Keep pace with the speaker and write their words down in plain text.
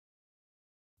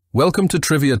Welcome to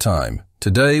Trivia Time.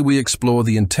 Today we explore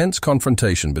the intense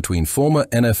confrontation between former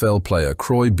NFL player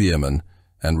Kroy Biermann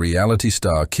and reality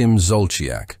star Kim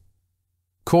Zolciak.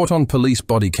 Caught on police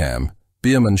body cam,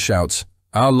 Biermann shouts,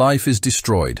 "Our life is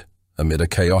destroyed," amid a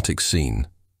chaotic scene.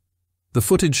 The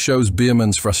footage shows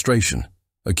Biermann's frustration,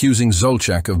 accusing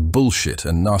Zolciak of bullshit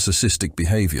and narcissistic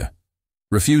behavior.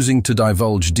 Refusing to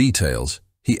divulge details,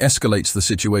 he escalates the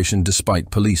situation despite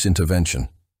police intervention.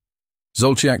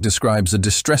 Zolciak describes a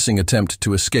distressing attempt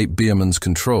to escape Biermann's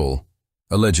control,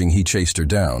 alleging he chased her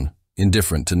down,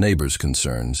 indifferent to neighbors'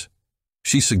 concerns.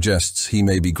 She suggests he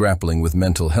may be grappling with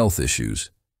mental health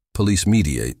issues. Police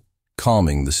mediate,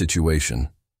 calming the situation.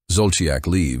 Zolciak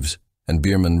leaves, and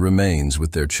Biermann remains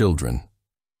with their children.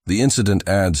 The incident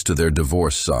adds to their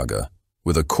divorce saga,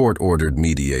 with a court-ordered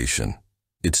mediation.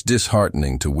 It's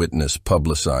disheartening to witness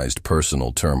publicized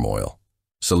personal turmoil.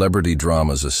 Celebrity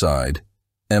dramas aside,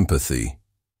 empathy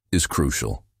is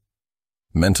crucial.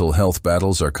 Mental health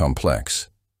battles are complex,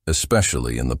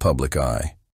 especially in the public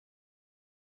eye.